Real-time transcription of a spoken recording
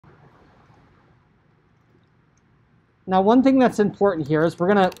Now, one thing that's important here is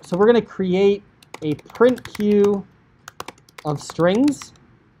we're gonna create a print queue of strings,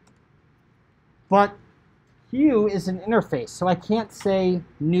 but queue is an interface, so I can't say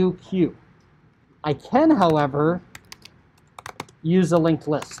new queue. I can, however, use a linked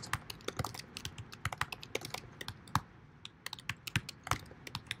list.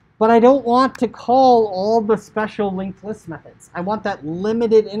 But I don't want to call all the special linked list methods. I want that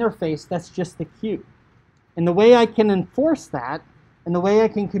limited interface that's just the queue. And the way I can enforce that, and the way I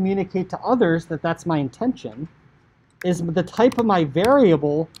can communicate to others that that's my intention, is the type of my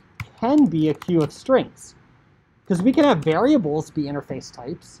variable can be a queue of strings. Because we can have variables be interface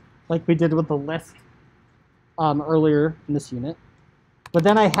types, like we did with the list earlier in this unit. But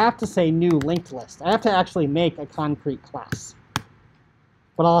then I have to say new linked list. I have to actually make a concrete class.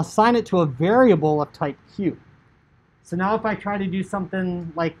 But I'll assign it to a variable of type queue. So now if I try to do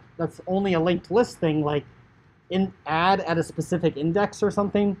something like that's only a linked list thing, like add at a specific index or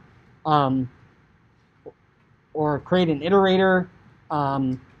something, or create an iterator,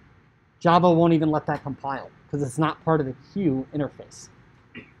 Java won't even let that compile because it's not part of the queue interface.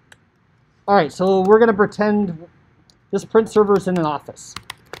 All right, so we're going to pretend this print server is in an office.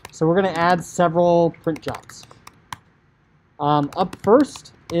 So we're going to add several print jobs. Up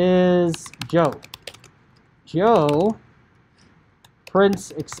first is Joe. Joe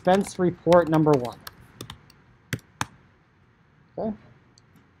prints expense report number 1. Okay.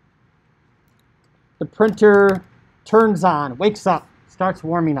 The printer turns on, wakes up, starts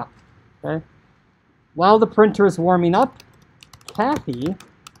warming up. Okay. While the printer is warming up, Kathy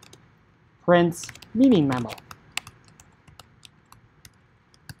prints meeting memo.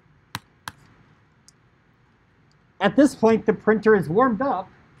 At this point, the printer is warmed up,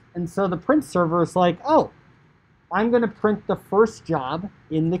 and so the print server is like, oh, I'm going to print the first job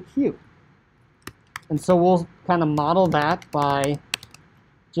in the queue. And so we'll kind of model that by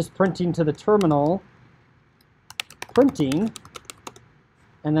just printing to the terminal, printing,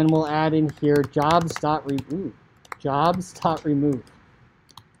 and then we'll add in here jobs.remove. Jobs.remove.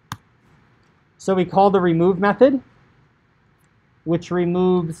 So we call the remove method, which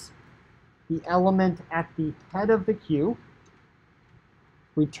removes the element at the head of the queue,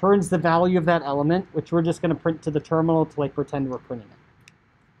 returns the value of that element, which we're just going to print to the terminal to like pretend we're printing it.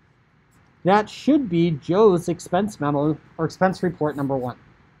 That should be Joe's expense memo or expense report number 1.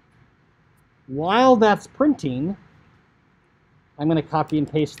 While that's printing, I'm going to copy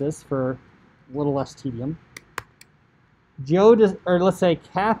and paste this for a little less tedium. Let's say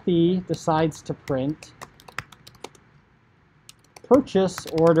Kathy decides to print purchase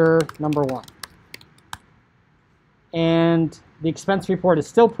order number 1. And the expense report is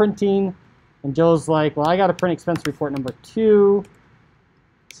still printing, and Joe's like, well, I got to print expense report number 2.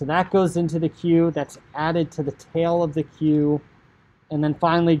 So that goes into the queue. That's added to the tail of the queue. And then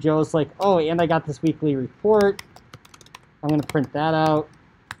finally, Joe's like, oh, and I got this weekly report. I'm going to print that out.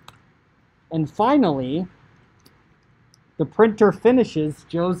 And finally, the printer finishes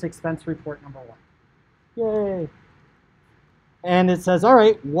Joe's expense report number 1. Yay. And it says, all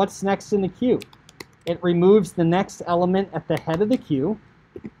right, what's next in the queue? It removes the next element at the head of the queue,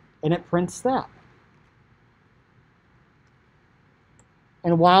 and it prints that.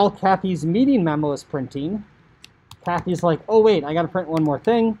 And while Kathy's meeting memo is printing, Kathy's like, oh, wait, I got to print one more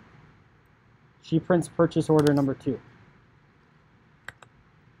thing. She prints purchase order number 2.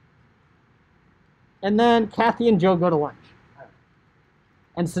 And then Kathy and Joe go to lunch.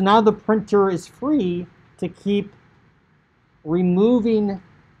 And so now the printer is free to keep removing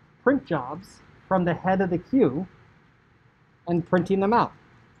print jobs from the head of the queue and printing them out.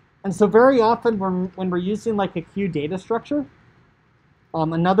 And so very often when we're using like a queue data structure,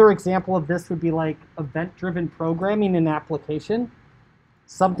 another example of this would be like event-driven programming in an application.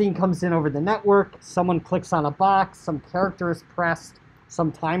 Something comes in over the network, someone clicks on a box, some character is pressed,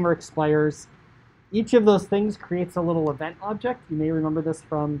 some timer expires. Each of those things creates a little event object. You may remember this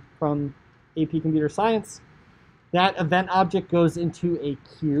from AP Computer Science. That event object goes into a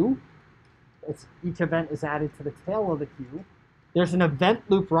queue. Each event is added to the tail of the queue. There's an event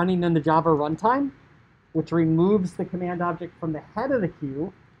loop running in the Java runtime, which removes the command object from the head of the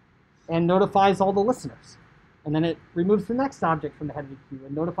queue and notifies all the listeners. And then it removes the next object from the head of the queue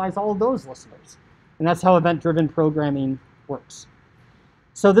and notifies all of those listeners. And that's how event-driven programming works.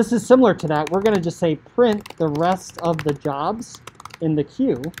 So this is similar to that. We're going to just say print the rest of the jobs in the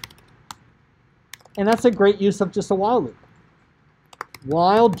queue. And that's a great use of just a while loop.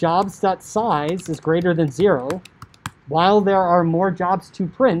 While jobs.size is greater than 0, while there are more jobs to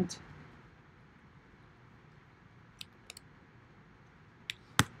print,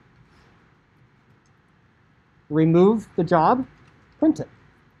 remove the job, print it.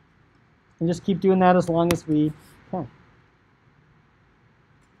 And just keep doing that as long as we can.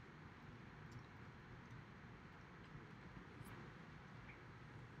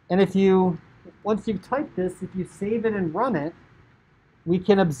 And if you, once you've typed this, if you save it and run it, we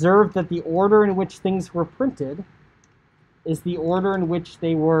can observe that the order in which things were printed is the order in which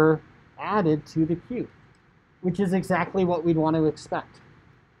they were added to the queue, which is exactly what we'd want to expect.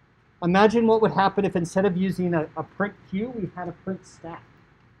 Imagine what would happen if instead of using a print queue, we had a print stack.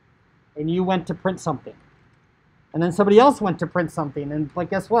 And you went to print something. And then somebody else went to print something. And but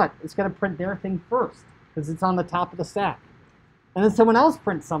guess what? It's going to print their thing first because it's on the top of the stack. And then someone else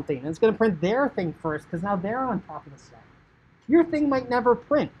prints something. And it's going to print their thing first because now they're on top of the stack. Your thing might never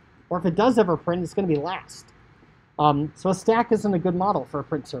print. Or if it does ever print, it's going to be last. So a stack isn't a good model for a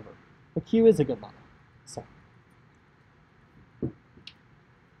print server. A queue is a good model.